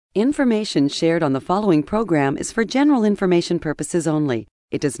Information shared on the following program is for general information purposes only.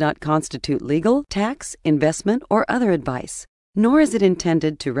 It does not constitute legal, tax, investment, or other advice, nor is it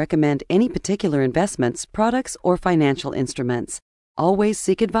intended to recommend any particular investments, products, or financial instruments. Always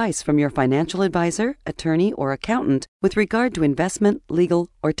seek advice from your financial advisor, attorney, or accountant with regard to investment, legal,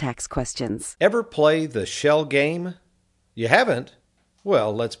 or tax questions. Ever play the shell game? You haven't?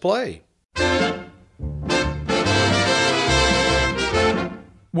 Well, let's play.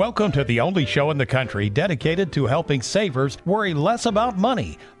 Welcome to the only show in the country dedicated to helping savers worry less about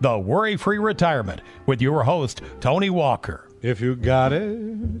money, the Worry-Free Retirement, with your host, Tony Walker. If you got it,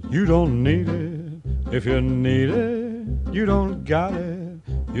 you don't need it. If you need it, you don't got it.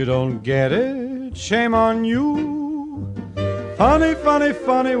 You don't get it, shame on you. Funny, funny,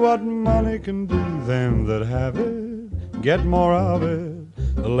 funny what money can do. Them that have it, get more of it.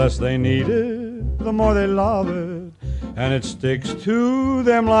 The less they need it, the more they love it. And it sticks to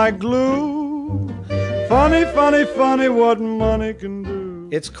them like glue. Funny, funny, funny what money can do.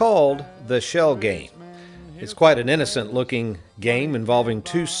 It's called the shell game. It's quite an innocent-looking game involving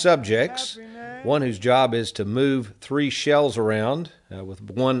two subjects, one whose job is to move three shells around with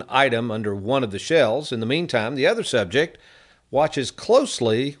one item under one of the shells. In the meantime, the other subject watches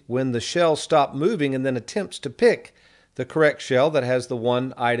closely when the shells stop moving and then attempts to pick the correct shell that has the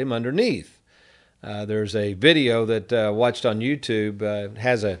one item underneath. There's a video that I watched on YouTube,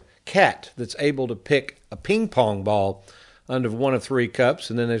 has a cat that's able to pick a ping pong ball under one of three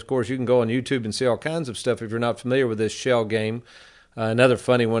cups. And then, of course, you can go on YouTube and see all kinds of stuff if you're not familiar with this shell game. Another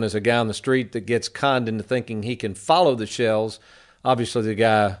funny one is a guy on the street that gets conned into thinking he can follow the shells. Obviously, the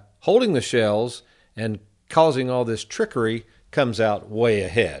guy holding the shells and causing all this trickery comes out way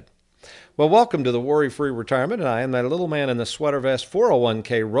ahead. Well, welcome to the Worry-Free Retirement, and I am that little man in the sweater vest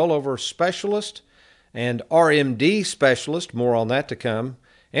 401k rollover specialist and RMD specialist, more on that to come,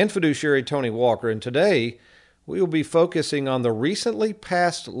 and fiduciary Tony Walker. And today, we will be focusing on the recently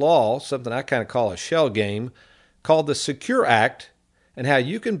passed law, something I kind of call a shell game, called the Secure Act, and how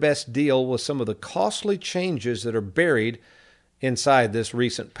you can best deal with some of the costly changes that are buried inside this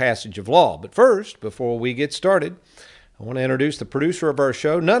recent passage of law. But first, before we get started, I want to introduce the producer of our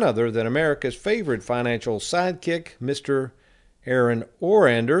show, none other than America's favorite financial sidekick, Mr. Aaron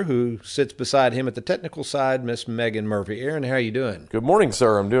Orander, who sits beside him at the technical side, Miss Megan Murphy. Aaron, how are you doing? Good morning,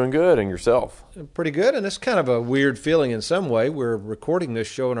 sir. I'm doing good. And yourself? Pretty good, and it's kind of a weird feeling in some way. We're recording this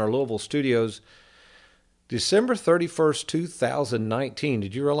show in our Louisville studios December 31st, 2019.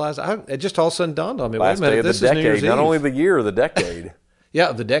 Did you realize? It just all of a sudden dawned on me. Last day of the decade. Not only the year, the decade.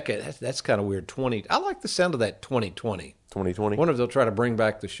 Yeah, the decade. That's kind of weird. I like the sound of that 2020. 2020? I wonder if they'll try to bring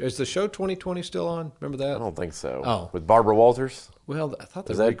back the show. Is the show 2020 still on? Remember that? I don't think so. Oh. With Barbara Walters? Well, I thought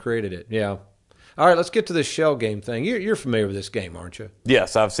they recreated it. Yeah. All right, let's get to this shell game thing. You're familiar with this game, aren't you?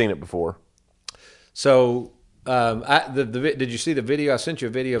 Yes, I've seen it before. So, did you see the video? I sent you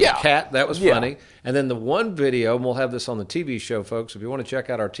a video of a cat. That was funny. And then the one video, and we'll have this on the TV show, folks. If you want to check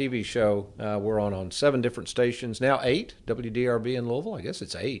out our TV show, we're on 7 different stations. Now 8, WDRB in Louisville. I guess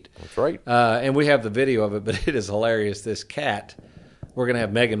it's 8. That's right. And we have the video of it, but it is hilarious. This cat, we're going to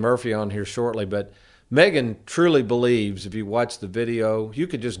have Megan Murphy on here shortly, but Megan truly believes, if you watch the video, you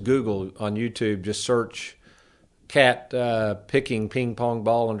could just Google on YouTube, just search cat picking ping pong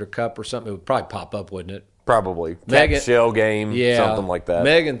ball under cup or something. It would probably pop up, wouldn't it? Probably. Megan, cat shell game, something like that.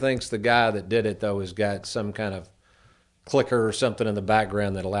 Megan thinks the guy that did it, though, has got some kind of clicker or something in the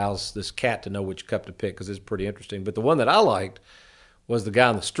background that allows this cat to know which cup to pick, because it's pretty interesting. But the one that I liked was the guy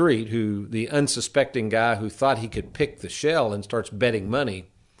on the street, the unsuspecting guy who thought he could pick the shell and starts betting money.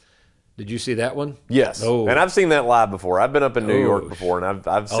 Did you see that one? Yes. Oh. And I've seen that live before. I've been up in New York before, and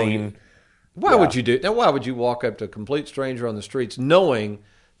I've seen... Why would you do it? Now, why would you walk up to a complete stranger on the streets knowing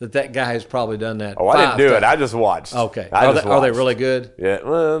that guy has probably done that? Oh, I didn't do it. I just watched. Okay. Are they really good? Yeah.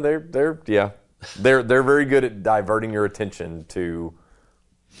 Well, they're very good at diverting your attention to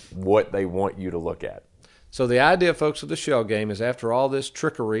what they want you to look at. So the idea, folks, of the shell game is after all this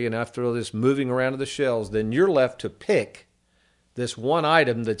trickery and after all this moving around of the shells, then you're left to pick this one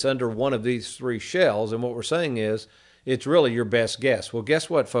item that's under one of these three shells. And what we're saying is it's really your best guess. Well, guess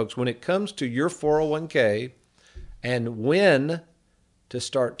what, folks? When it comes to your 401k and when to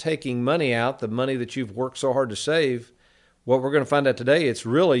start taking money out, the money that you've worked so hard to save, what we're going to find out today, it's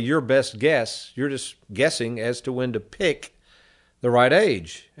really your best guess. You're just guessing as to when to pick the right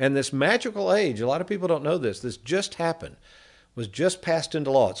age. And this magical age, a lot of people don't know this just happened, was just passed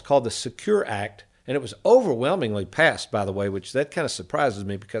into law. It's called the Secure Act, and it was overwhelmingly passed, by the way, which that kind of surprises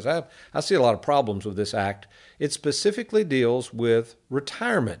me because I see a lot of problems with this act. It specifically deals with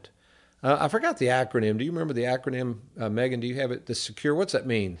retirement. I forgot the acronym. Do you remember the acronym, Megan? Do you have it? The secure, what's that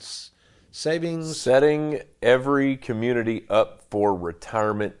mean? Savings? Setting every community up for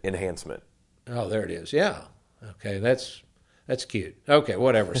retirement enhancement. Oh, there it is. Yeah. Okay, that's cute. Okay,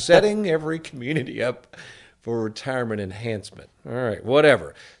 whatever. Setting every community up for retirement enhancement. All right,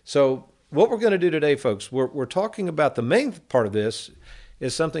 whatever. So what we're going to do today, folks, we're talking about the main part of this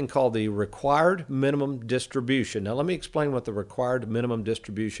is something called the required minimum distribution. Now, let me explain what the required minimum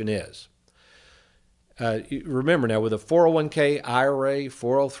distribution is. Remember now, with a 401k, IRA,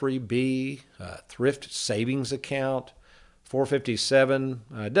 403b, thrift savings account, 457,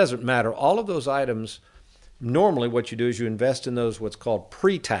 it doesn't matter. All of those items, normally what you do is you invest in those what's called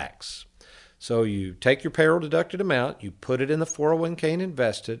pre-tax. So you take your payroll deducted amount, you put it in the 401k and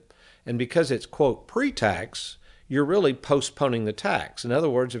invest it, and because it's, quote, pre-tax, you're really postponing the tax. In other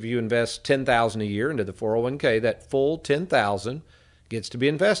words, if you invest $10,000 a year into the 401k, that full $10,000 gets to be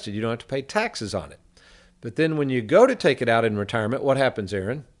invested. You don't have to pay taxes on it. But then when you go to take it out in retirement, what happens,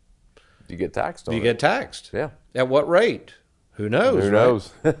 Aaron? You get taxed on it. You get taxed. Yeah. At what rate? Who knows? Who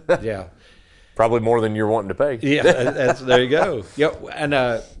knows? Yeah. Probably more than you're wanting to pay. Yeah, there you go. Yeah,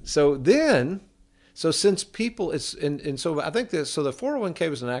 and so since people, and so I think this, so the 401k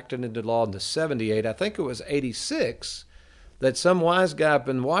was enacted into law in the 78. I think it was 86 that some wise guy up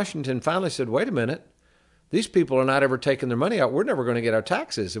in Washington finally said, wait a minute, these people are not ever taking their money out. We're never going to get our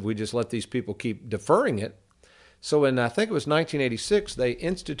taxes if we just let these people keep deferring it. So I think it was 1986, they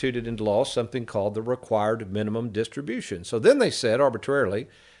instituted into law something called the required minimum distribution. So then they said arbitrarily,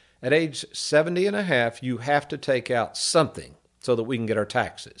 at age 70 and a half, you have to take out something so that we can get our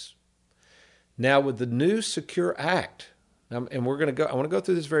taxes. Now with the new Secure Act, and I want to go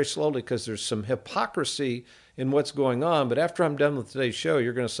through this very slowly because there's some hypocrisy in what's going on, but after I'm done with today's show,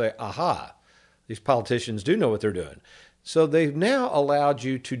 you're going to say, aha, these politicians do know what they're doing. So they've now allowed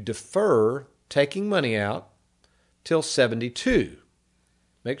you to defer taking money out till 72.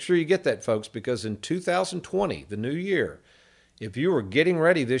 Make sure you get that, folks, because in 2020, the new year, if you were getting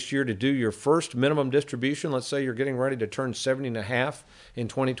ready this year to do your first minimum distribution, let's say you're getting ready to turn 70 and a half in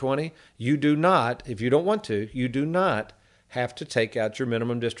 2020, you do not, if you don't want to, you do not have to take out your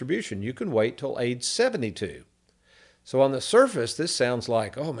minimum distribution. You can wait till age 72. So on the surface, this sounds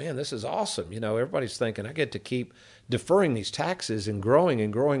like, oh man, this is awesome. You know, everybody's thinking I get to keep deferring these taxes and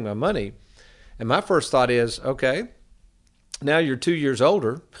growing my money. And my first thought is, okay, now you're 2 years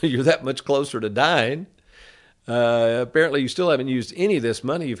older. You're that much closer to dying. Apparently, you still haven't used any of this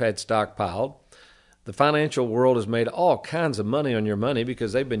money you've had stockpiled. The financial world has made all kinds of money on your money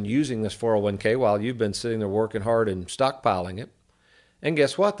because they've been using this 401k while you've been sitting there working hard and stockpiling it. And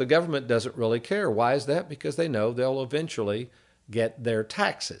guess what? The government doesn't really care. Why is that? Because they know they'll eventually get their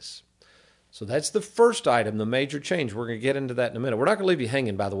taxes. So that's the first item, the major change. We're going to get into that in a minute. We're not going to leave you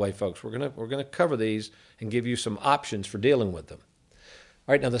hanging, by the way, folks. We're going to cover these and give you some options for dealing with them.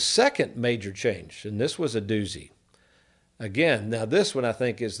 All right, now the second major change, and this was a doozy. Again, now this one I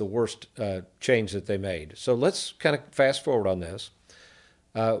think is the worst change that they made. So let's kind of fast forward on this.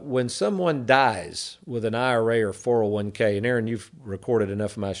 When someone dies with an IRA or 401k, and Aaron, you've recorded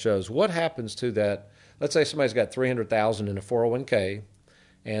enough of my shows, what happens to that? Let's say somebody's got $300,000 in a 401k,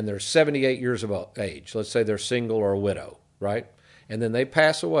 and they're 78 years of age. Let's say they're single or a widow, right? And then they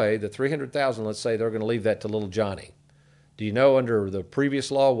pass away, the $300,000, let's say they're going to leave that to little Johnny. Do you know under the previous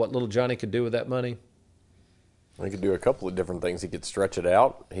law what little Johnny could do with that money? He could do a couple of different things. He could stretch it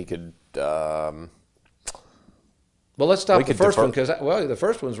out. He could... Well, let's stop the first one because, the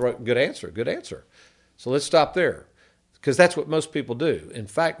first one's right. Good answer. So let's stop there because that's what most people do. In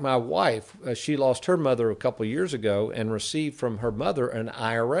fact, my wife, she lost her mother a couple of years ago and received from her mother an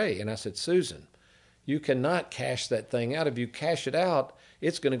IRA. And I said, Susan, you cannot cash that thing out. If you cash it out,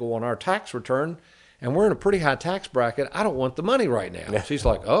 it's going to go on our tax return. And we're in a pretty high tax bracket. I don't want the money right now. Yeah. She's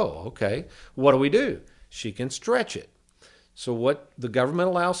like, oh, okay. What do? She can stretch it. So what the government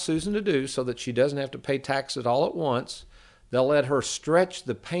allows Susan to do so that she doesn't have to pay taxes all at once, they'll let her stretch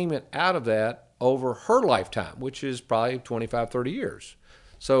the payment out of that over her lifetime, which is probably 25, 30 years.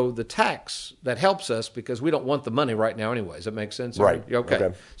 So the tax, that helps us because we don't want the money right now anyways. Does that make sense? Right.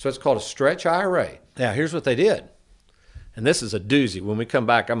 Okay. So it's called a stretch IRA. Now, here's what they did. And this is a doozy. When we come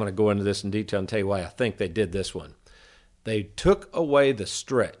back, I'm going to go into this in detail and tell you why I think they did this one. They took away the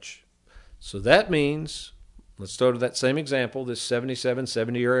stretch. So that means, let's go to that same example. This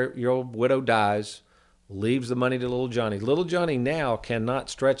 70-year-old widow dies, leaves the money to little Johnny. Little Johnny now cannot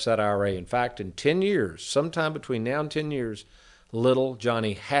stretch that IRA. In fact, in 10 years, sometime between now and 10 years, little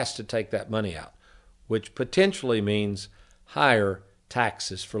Johnny has to take that money out, which potentially means higher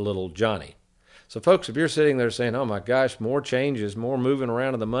taxes for little Johnny. So, folks, if you're sitting there saying, oh, my gosh, more changes, more moving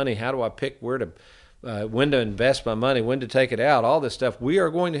around of the money, how do I pick where to when to invest my money, when to take it out, all this stuff, we are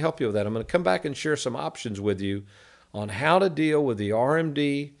going to help you with that. I'm going to come back and share some options with you on how to deal with the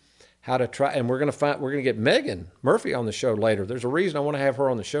RMD, how to try, and we're going to get Megan Murphy on the show later. There's a reason I want to have her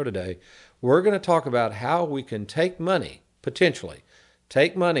on the show today. We're going to talk about how we can take money, potentially,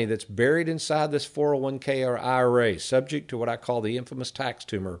 take money that's buried inside this 401k or IRA, subject to what I call the infamous tax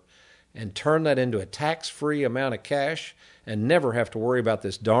tumor, and turn that into a tax-free amount of cash and never have to worry about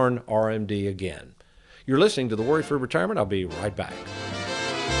this darn RMD again. You're listening to The Worry-Free Retirement. I'll be right back.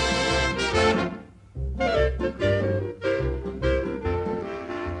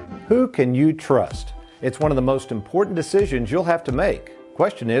 Who can you trust? It's one of the most important decisions you'll have to make.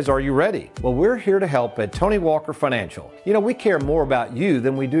 Question is, are you ready? Well, we're here to help at Tony Walker Financial. You know, we care more about you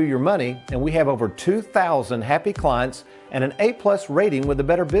than we do your money, and we have over 2,000 happy clients and an A-plus rating with the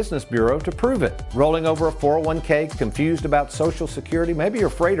Better Business Bureau to prove it. Rolling over a 401k, confused about Social Security, maybe you're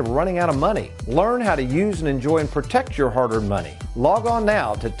afraid of running out of money. Learn how to use and enjoy and protect your hard-earned money. Log on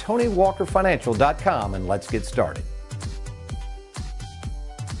now to TonyWalkerFinancial.com and let's get started.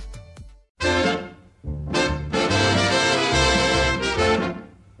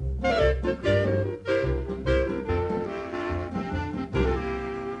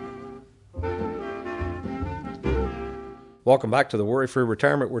 Welcome back to the Worry-Free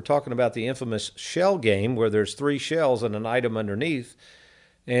Retirement. We're talking about the infamous shell game where there's 3 shells and an item underneath.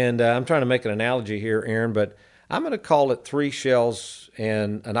 And I'm trying to make an analogy here, Aaron, but I'm going to call it 3 shells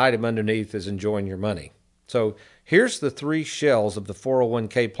and an item underneath is enjoying your money. So here's the 3 shells of the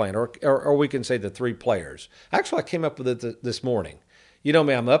 401k plan, or we can say the 3 players. Actually, I came up with it this morning. You know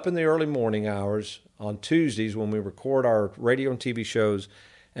me, I'm up in the early morning hours on Tuesdays when we record our radio and TV shows,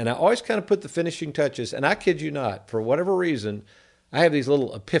 and I always kind of put the finishing touches, and I kid you not, for whatever reason, I have these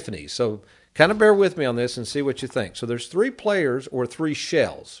little epiphanies. So kind of bear with me on this and see what you think. So there's 3 players or 3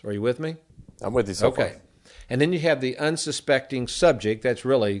 shells. Are you with me? I'm with you so far. Okay. And then you have the unsuspecting subject. That's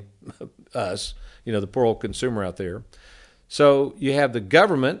really us, you know, the poor old consumer out there. So you have the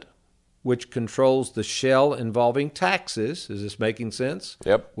government, which controls the shell involving taxes. Is this making sense?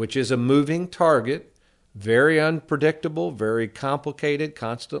 Yep. Which is a moving target. Very unpredictable, very complicated,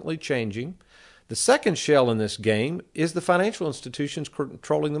 constantly changing. The second shell in this game is the financial institutions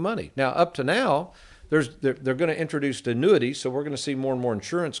controlling the money. Now, up to now, they're going to introduce annuities, so we're going to see more and more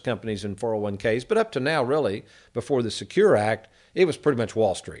insurance companies in 401ks. But up to now, really, before the Secure Act, it was pretty much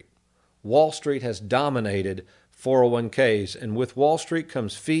Wall Street. Wall Street has dominated 401ks, and with Wall Street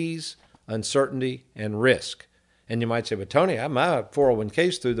comes fees, uncertainty, and risk. And you might say, but Tony, my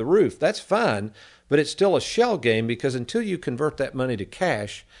 401k's through the roof. That's fine, but it's still a shell game because until you convert that money to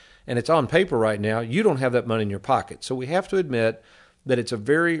cash, and it's on paper right now, you don't have that money in your pocket. So we have to admit that it's a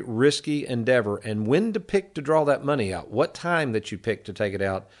very risky endeavor. And when to pick to draw that money out, what time that you pick to take it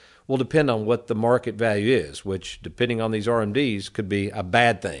out, will depend on what the market value is, which, depending on these RMDs, could be a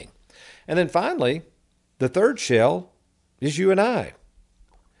bad thing. And then finally, the third shell is you and I.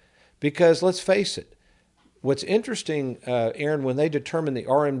 Because let's face it, what's interesting, Aaron, when they determine the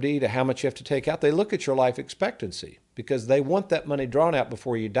RMD to how much you have to take out, they look at your life expectancy because they want that money drawn out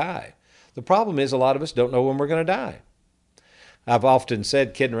before you die. The problem is a lot of us don't know when we're going to die. I've often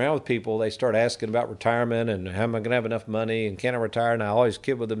said, kidding around with people, they start asking about retirement and how am I going to have enough money and can I retire? And I always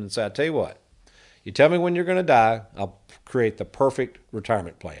kid with them and say, I tell you what, you tell me when you're going to die, I'll create the perfect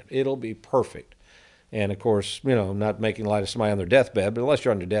retirement plan. It'll be perfect. And, of course, you know, I'm not making light of somebody on their deathbed, but unless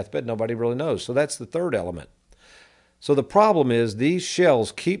you're on your deathbed, nobody really knows. So that's the third element. So the problem is these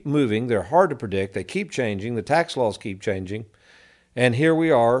shells keep moving. They're hard to predict. They keep changing. The tax laws keep changing. And here we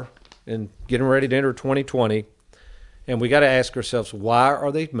are and getting ready to enter 2020. And we got to ask ourselves, why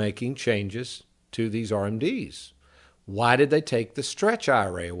are they making changes to these RMDs? Why did they take the stretch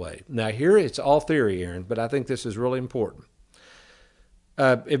IRA away? Now, here it's all theory, Aaron, but I think this is really important.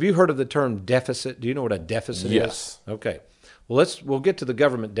 Have you heard of the term deficit? Do you know what a deficit is? Yes. Okay. Well, we'll get to the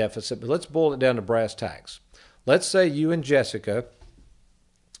government deficit, but let's boil it down to brass tacks. Let's say you and Jessica,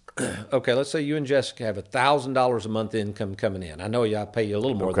 have $1,000 a month income coming in. I know I pay you a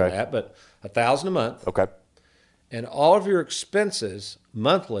little more than that, but $1,000 a month. Okay. And all of your expenses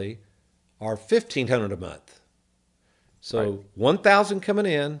monthly are $1,500 a month. So $1,000 coming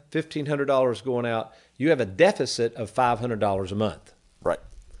in, $1,500 going out. You have a deficit of $500 a month.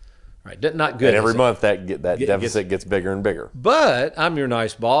 Right, not good. And every month that deficit gets bigger and bigger. But I'm your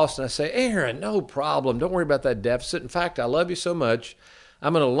nice boss, and I say, Aaron, no problem. Don't worry about that deficit. In fact, I love you so much,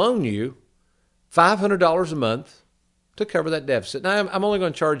 I'm going to loan you $500 a month to cover that deficit. Now, I'm only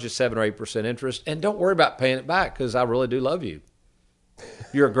going to charge you 7 or 8% interest, and don't worry about paying it back because I really do love you.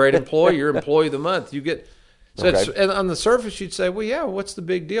 You're a great employee. You're employee of the month. You get so Okay. and on the surface you'd say, well, yeah, what's the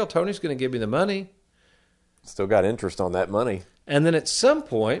big deal? Tony's going to give me the money. Still got interest on that money. And then at some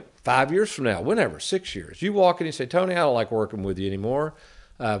point, 5 years from now, whenever, 6 years, you walk in and you say, Tony, I don't like working with you anymore.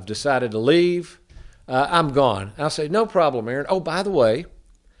 I've decided to leave. I'm gone. I'll say, no problem, Aaron. Oh, by the way,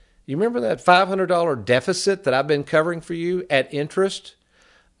 you remember that $500 deficit that I've been covering for you at interest?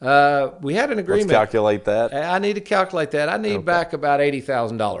 We had an agreement. Let's calculate that. I need to calculate that. I need back about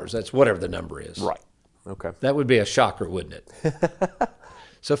 $80,000. That's whatever the number is. Right. Okay. That would be a shocker, wouldn't it?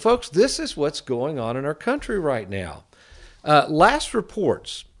 So, folks, this is what's going on in our country right now. Last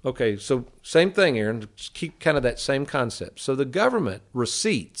reports. Okay, so same thing, Aaron. Just keep kind of that same concept. So the government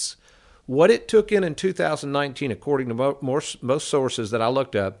receipts, what it took in 2019, according to most sources that I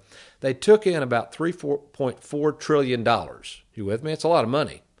looked up, they took in about $3.4 trillion. You with me? It's a lot of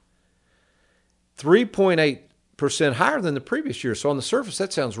money. 3.8% higher than the previous year. So on the surface,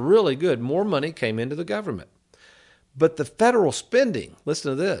 that sounds really good. More money came into the government. But the federal spending,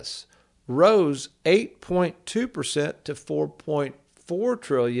 listen to this, rose 8.2% to $4.4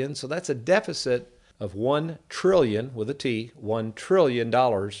 trillion. So that's a deficit of $1 trillion with a T, $1 trillion.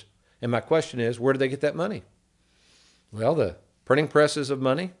 And my question is, where do they get that money? Well, the printing presses of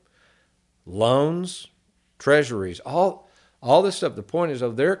money, loans, treasuries, all this stuff. The point is,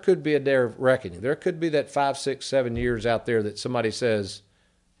 though, there could be a day of reckoning. There could be that 5, 6, 7 years out there that somebody says,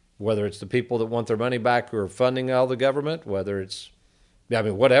 whether it's the people that want their money back who are funding all the government, whether it's,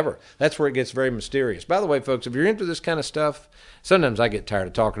 whatever. That's where it gets very mysterious. By the way, folks, if you're into this kind of stuff, sometimes I get tired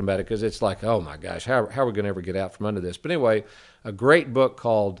of talking about it because it's like, oh my gosh, how are we going to ever get out from under this? But anyway, a great book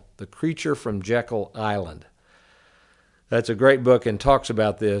called The Creature from Jekyll Island. That's a great book and talks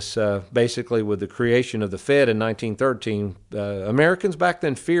about this. Basically, with the creation of the Fed in 1913, Americans back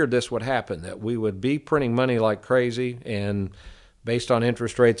then feared this would happen, that we would be printing money like crazy, and based on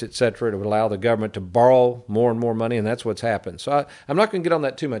interest rates, et cetera, it would allow the government to borrow more and more money, and that's what's happened. So I'm not going to get on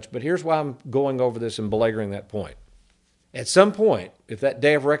that too much, but here's why I'm going over this and belaboring that point. At some point, if that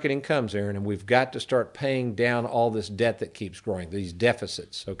day of reckoning comes, Aaron, and we've got to start paying down all this debt that keeps growing, these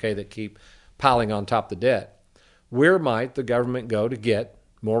deficits, okay, that keep piling on top of the debt, where might the government go to get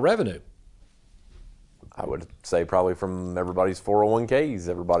more revenue? I would say probably from everybody's 401ks,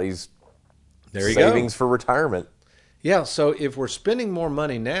 everybody's There savings for retirement. Yeah, so if we're spending more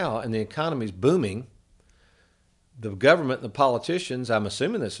money now and the economy's booming, the government and the politicians, I'm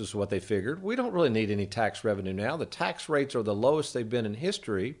assuming this is what they figured, we don't really need any tax revenue now. The tax rates are the lowest they've been in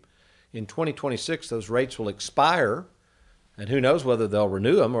history. In 2026, those rates will expire, and who knows whether they'll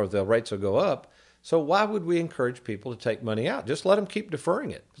renew them or the rates will go up. So why would we encourage people to take money out? Just let them keep deferring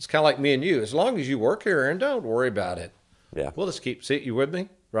it. It's kind of like me and you. As long as you work here, Aaron, don't worry about it. Yeah. We'll just see, you with me,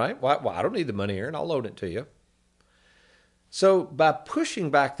 right? Well, I don't need the money, Aaron. I'll loan it to you. So by pushing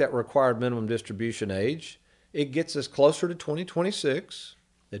back that required minimum distribution age, it gets us closer to 2026.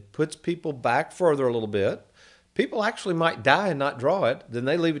 It puts people back further a little bit. People actually might die and not draw it. Then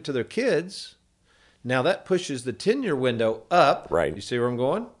they leave it to their kids. Now that pushes the 10-year window up. Right. You see where I'm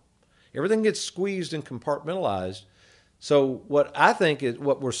going? Everything gets squeezed and compartmentalized. So what I think is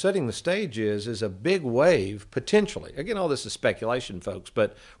what we're setting the stage is a big wave, potentially. Again, all this is speculation, folks,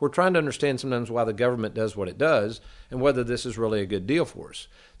 but we're trying to understand sometimes why the government does what it does and whether this is really a good deal for us.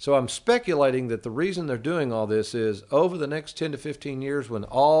 So I'm speculating that the reason they're doing all this is over the next 10 to 15 years when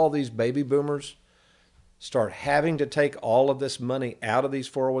all these baby boomers start having to take all of this money out of these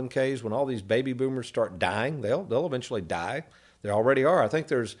 401ks, when all these baby boomers start dying, they'll eventually die. They already are. I think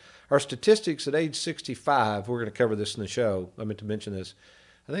there's our statistics at age 65. We're going to cover this in the show. I meant to mention this.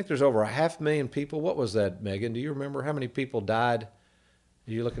 I think there's over 500,000 people. What was that, Megan? Do you remember how many people died?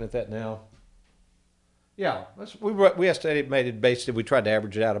 Are you looking at that now? Yeah, we estimated basically. We tried to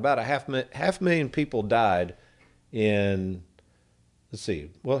average it out. About 500,000 people died in. Let's see.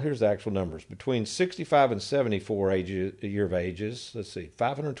 Well, here's the actual numbers. Between 65 and 74 year of ages. Let's see.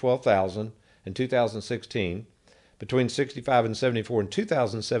 512,000 in 2016. Between 65 and 74 in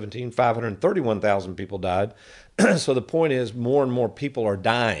 2017, 531,000 people died. So the point is more and more people are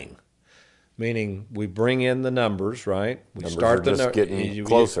dying, meaning we bring in the numbers, right? We Numbers are just getting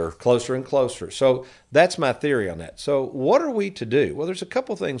closer. Closer and closer. So that's my theory on that. So what are we to do? Well, there's a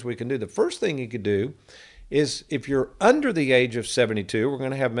couple things we can do. The first thing you could do is if you're under the age of 72, we're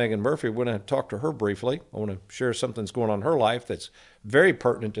going to have Megan Murphy. We're going to talk to her briefly. I want to share something that's going on in her life that's very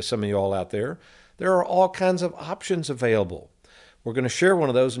pertinent to some of you all out there. There are all kinds of options available. We're going to share one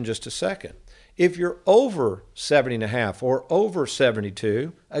of those in just a second. If you're over 70 and a half or over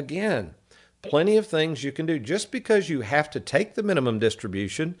 72, again, plenty of things you can do. Just because you have to take the minimum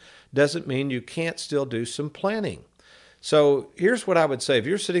distribution doesn't mean you can't still do some planning. So here's what I would say. If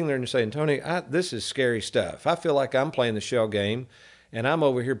you're sitting there and you're saying, Tony, this is scary stuff. I feel like I'm playing the shell game, and I'm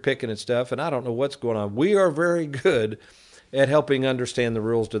over here picking at stuff, and I don't know what's going on. We are very good at helping understand the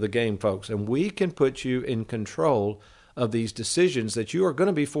rules to the game, folks, and we can put you in control of these decisions that you are going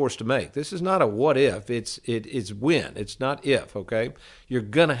to be forced to make. This is not a what if, it's when. It's not if, okay? You're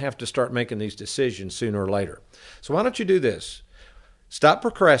going to have to start making these decisions sooner or later. So why don't you do this? Stop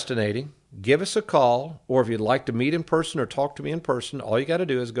procrastinating. Give us a call, or if you'd like to meet in person or talk to me in person, all you got to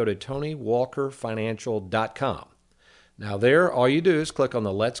do is go to TonyWalkerFinancial.com. Now there, all you do is click on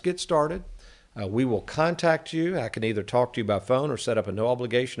the Let's Get Started. We will contact you. I can either talk to you by phone or set up a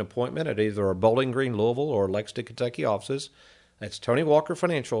no-obligation appointment at either our Bowling Green, Louisville, or Lexington, Kentucky offices. That's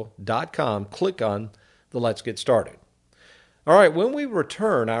TonyWalkerFinancial.com. Click on the Let's Get Started. All right, when we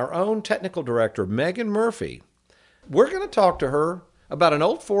return, our own technical director, Megan Murphy, we're going to talk to her about an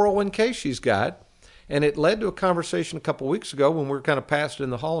old 401k she's got, and it led to a conversation a couple weeks ago when we were kind of passed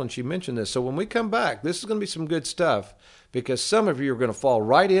in the hall, and she mentioned this. So when we come back, this is going to be some good stuff, because some of you are going to fall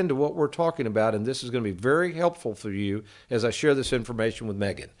right into what we're talking about, and this is going to be very helpful for you as I share this information with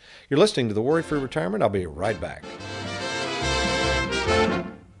Megan. You're listening to The Worry-Free Retirement. I'll be right back.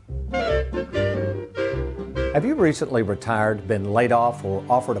 Have you recently retired, been laid off, or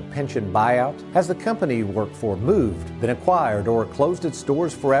offered a pension buyout? Has the company you work for moved, been acquired, or closed its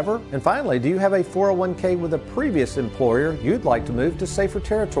doors forever? And finally, do you have a 401k with a previous employer you'd like to move to safer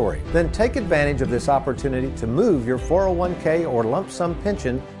territory? Then take advantage of this opportunity to move your 401k or lump sum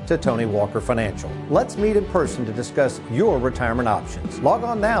pension to Tony Walker Financial. Let's meet in person to discuss your retirement options. Log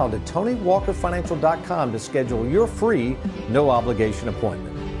on now to TonyWalkerFinancial.com to schedule your free, no-obligation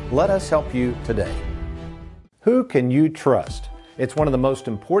appointment. Let us help you today. Who can you trust? It's one of the most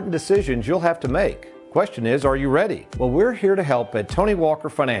important decisions you'll have to make. Question is, are you ready? Well, we're here to help at Tony Walker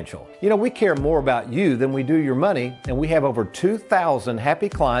Financial. You know, we care more about you than we do your money, and we have over 2,000 happy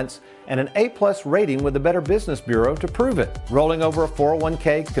clients and an A-plus rating with the Better Business Bureau to prove it. Rolling over a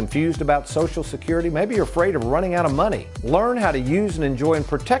 401k, confused about Social Security, maybe you're afraid of running out of money. Learn how to use and enjoy and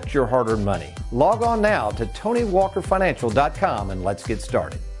protect your hard-earned money. Log on now to TonyWalkerFinancial.com and let's get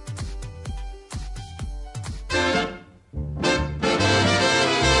started.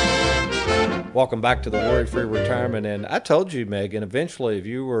 Welcome back to the Worry-Free Retirement. And I told you, Megan, eventually if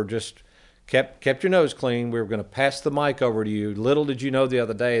you were just kept your nose clean, we were going to pass the mic over to you. Little did you know the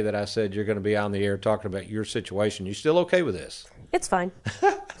other day that I said you're going to be on the air talking about your situation. You still okay with this? It's fine.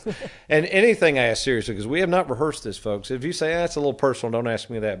 And anything I ask seriously, because we have not rehearsed this, folks. If you say, that's a little personal, don't ask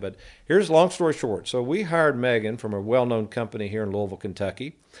me that. But here's long story short. So we hired Megan from a well-known company here in Louisville,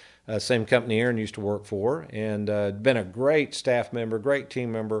 Kentucky. Same company Aaron used to work for, and been a great staff member, great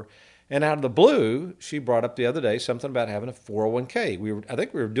team member. And out of the blue, she brought up the other day something about having a 401k. I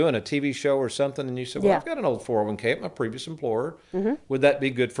think we were doing a TV show or something, and you said, well, I've got an old 401k at my previous employer. Mm-hmm. Would that be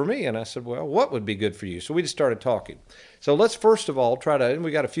good for me? And I said, well, what would be good for you? So we just started talking. So let's first of all and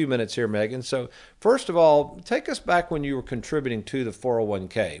we got a few minutes here, Megan. So first of all, take us back when you were contributing to the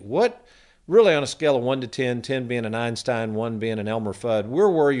 401k. What, really on a scale of 1 to 10, 10 being an Einstein, 1 being an Elmer Fudd, where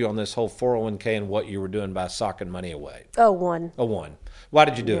were you on this whole 401k and what you were doing by socking money away? 1. 1. Why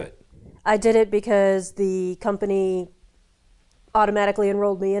did you do it? I did it because the company automatically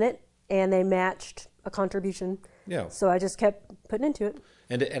enrolled me in it, and they matched a contribution. Yeah. So I just kept putting into it.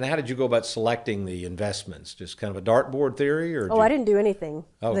 And how did you go about selecting the investments? Just kind of a dartboard theory? I didn't do anything.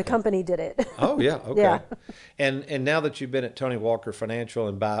 Okay. The company did it. Oh, yeah. Okay. Yeah. And now that you've been at Tony Walker Financial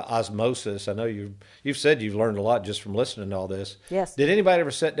and by osmosis, I know you've said you've learned a lot just from listening to all this. Yes. Did anybody ever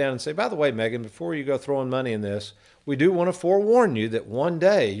sit down and say, by the way, Megan, before you go throwing money in this, we do want to forewarn you that one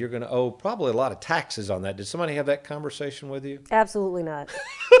day you're going to owe probably a lot of taxes on that. Did somebody have that conversation with you? Absolutely not.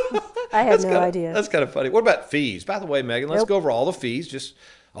 I had no idea. That's kind of funny. What about fees? By the way, Megan, let's go over all the fees, just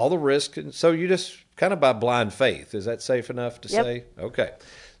all the risk. And so you just kind of by blind faith. Is that safe enough to say? Okay.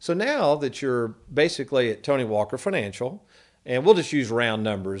 So now that you're basically at Tony Walker Financial, and we'll just use round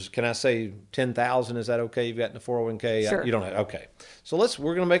numbers. Can I say 10,000? Is that okay? You've got in the 401k? Sure. You don't have. Okay. So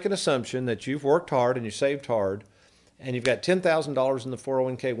we're going to make an assumption that you've worked hard and you saved hard, and you've got $10,000 in the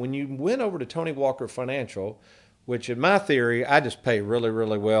 401k. When you went over to Tony Walker Financial, which in my theory, I just pay really,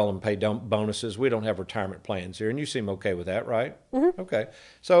 really well and pay bonuses. We don't have retirement plans here, and you seem okay with that, right? Mm-hmm. Okay.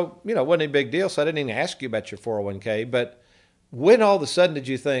 So, it wasn't a big deal, so I didn't even ask you about your 401k. But when all of a sudden did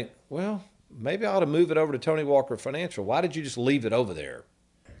you think, well, maybe I ought to move it over to Tony Walker Financial? Why did you just leave it over there?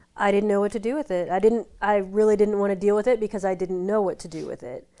 I didn't know what to do with it. I really didn't want to deal with it because I didn't know what to do with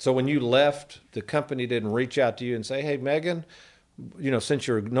it. So when you left, the company didn't reach out to you and say, hey, Megan, since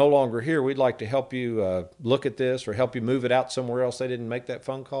you're no longer here, we'd like to help you look at this or help you move it out somewhere else. They didn't make that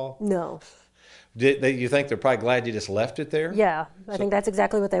phone call? No. You think they're probably glad you just left it there? Yeah, I think that's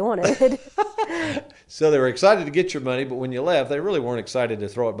exactly what they wanted. So they were excited to get your money, but when you left, they really weren't excited to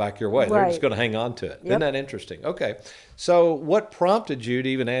throw it back your way. They're just going to hang on to it. Yep. Isn't that interesting? Okay. So what prompted you to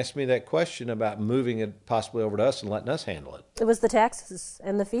even ask me that question about moving it possibly over to us and letting us handle it? It was the taxes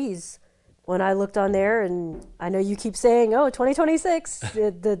and the fees. When I looked on there, and I know you keep saying, 2026,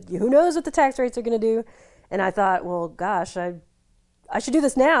 who knows what the tax rates are going to do. And I thought, well, gosh, I should do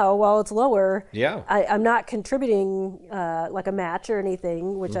this now while it's lower. Yeah. I'm not contributing like a match or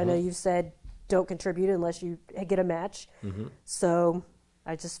anything, which I know you've said don't contribute unless you get a match. So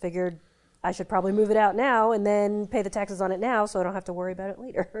I just figured I should probably move it out now and then pay the taxes on it now so I don't have to worry about it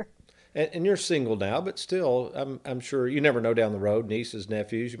later. And you're single now, but still, I'm sure you never know down the road, nieces,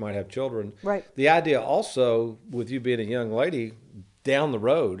 nephews, you might have children. Right. The idea also, with you being a young lady, down the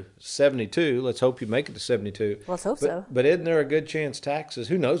road, 72, let's hope you make it to 72. Let's hope so. But isn't there a good chance taxes,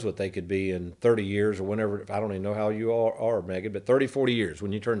 who knows what they could be in 30 years or whenever, I don't even know how you all are, Megan, but 30, 40 years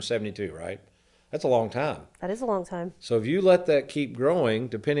when you turn 72, right? That's a long time. That is a long time. So if you let that keep growing,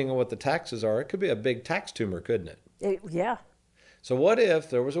 depending on what the taxes are, it could be a big tax tumor, couldn't it? Yeah. So what if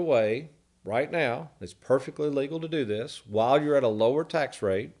there was a way right now, it's perfectly legal to do this, while you're at a lower tax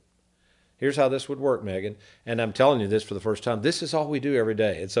rate? Here's how this would work, Megan. And I'm telling you this for the first time. This is all we do every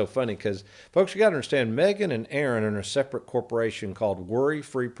day. It's so funny because, folks, you got to understand, Megan and Aaron are in a separate corporation called Worry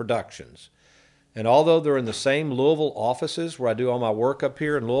Free Productions. And although they're in the same Louisville offices where I do all my work up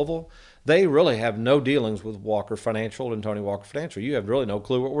here in Louisville, they really have no dealings with Walker Financial and Tony Walker Financial. You have really no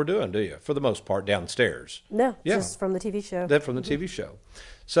clue what we're doing, do you? For the most part, downstairs. No, just from the TV show. That from the TV show.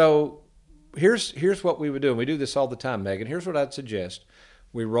 So here's what we would do. And we do this all the time, Megan. Here's what I'd suggest.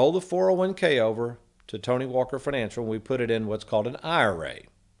 We roll the 401k over to Tony Walker Financial, and we put it in what's called an IRA,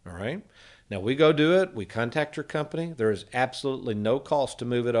 all right? Now, we go do it. We contact your company. There is absolutely no cost to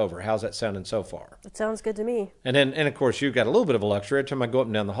move it over. How's that sounding so far? It sounds good to me. And of course, you've got a little bit of a luxury. Every time I go up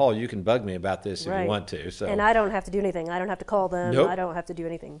and down the hall, you can bug me about this if you want to. So. And I don't have to do anything. I don't have to call them. Nope. I don't have to do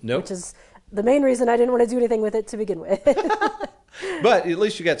anything. Nope. Which is the main reason I didn't want to do anything with it to begin with. But at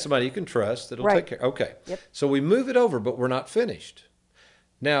least you got somebody you can trust that'll take care. Okay. Yep. So we move it over, but we're not finished.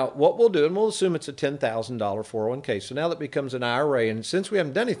 Now, what we'll do, and we'll assume it's a $10,000 401k. So now that becomes an IRA, and since we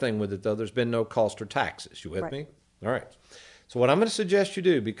haven't done anything with it, though, there's been no cost or taxes. You with me? All right. So what I'm going to suggest you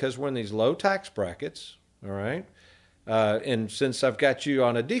do, because we're in these low tax brackets, all right, and since I've got you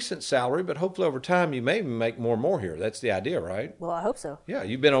on a decent salary, but hopefully over time you may even make more and more here. That's the idea, right? Well, I hope so. Yeah,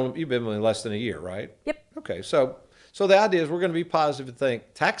 you've been only less than a year, right? Yep. Okay, so the idea is we're going to be positive and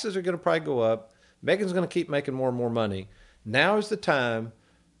think taxes are going to probably go up. Megan's going to keep making more and more money. Now is the time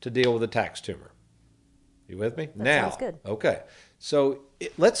to deal with a tax tumor. You with me? That now, sounds good. Okay. So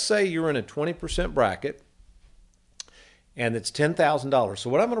let's say you're in a 20% bracket, and it's $10,000. So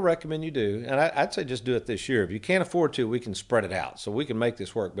what I'm going to recommend you do, and I'd say just do it this year. If you can't afford to, we can spread it out so we can make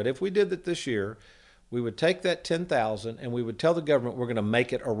this work. But if we did it this year, we would take that $10,000 and we would tell the government we're going to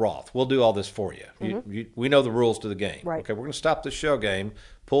make it a Roth. We'll do all this for you. Mm-hmm. We know the rules to the game. Right. Okay, we're going to stop the shell game,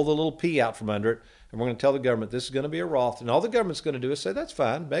 pull the little P out from under it, and we're going to tell the government this is going to be a Roth. And all the government's going to do is say, that's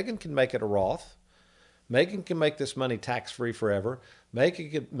fine. Megan can make it a Roth. Megan can make this money tax-free forever.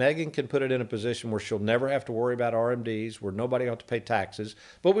 Megan can put it in a position where she'll never have to worry about RMDs, where nobody will have to pay taxes,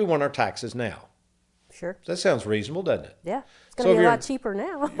 but we want our taxes now. Sure. That sounds reasonable, doesn't it? Yeah. It's going to be a lot cheaper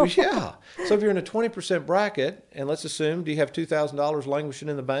now. Yeah. So if you're in a 20% bracket, and let's assume, do you have $2,000 languishing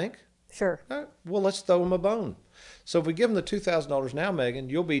in the bank? Sure. Well, let's throw them a bone. So if we give them the $2,000 now, Megan,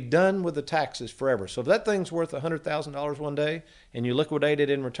 you'll be done with the taxes forever. So if that thing's worth $100,000 one day and you liquidate it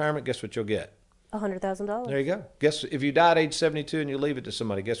in retirement, guess what you'll get? $100,000. There you go. Guess if you die at age 72 and you leave it to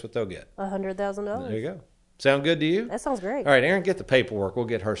somebody, guess what they'll get? $100,000. There you go. Sound good to you? That sounds great. All right, Aaron, get the paperwork. We'll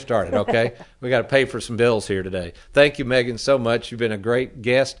get her started, okay? We got to pay for some bills here today. Thank you, Megan, so much. You've been a great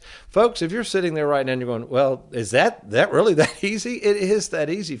guest. Folks, if you're sitting there right now and you're going, well, is that really that easy? It is that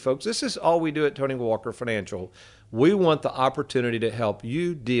easy, folks. This is all we do at Tony Walker Financial. We want the opportunity to help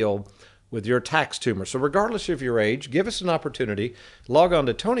you deal with your tax tumor. So regardless of your age, give us an opportunity. Log on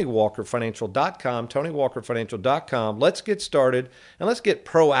to TonyWalkerFinancial.com, TonyWalkerFinancial.com. Let's get started, and let's get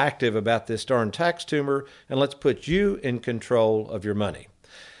proactive about this darn tax tumor, and let's put you in control of your money.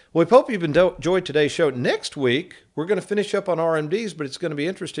 Well, we hope you've enjoyed today's show. Next week, we're going to finish up on RMDs, but it's going to be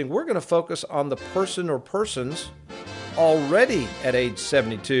interesting. We're going to focus on the person or persons already at age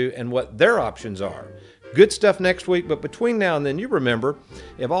 72 and what their options are. Good stuff next week, but between now and then, you remember,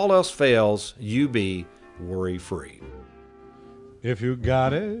 if all else fails, you be worry-free. If you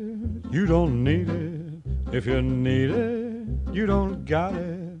got it, you don't need it. If you need it, you don't got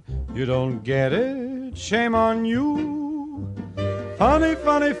it. You don't get it, shame on you. Funny,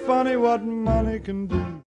 funny, funny what money can do.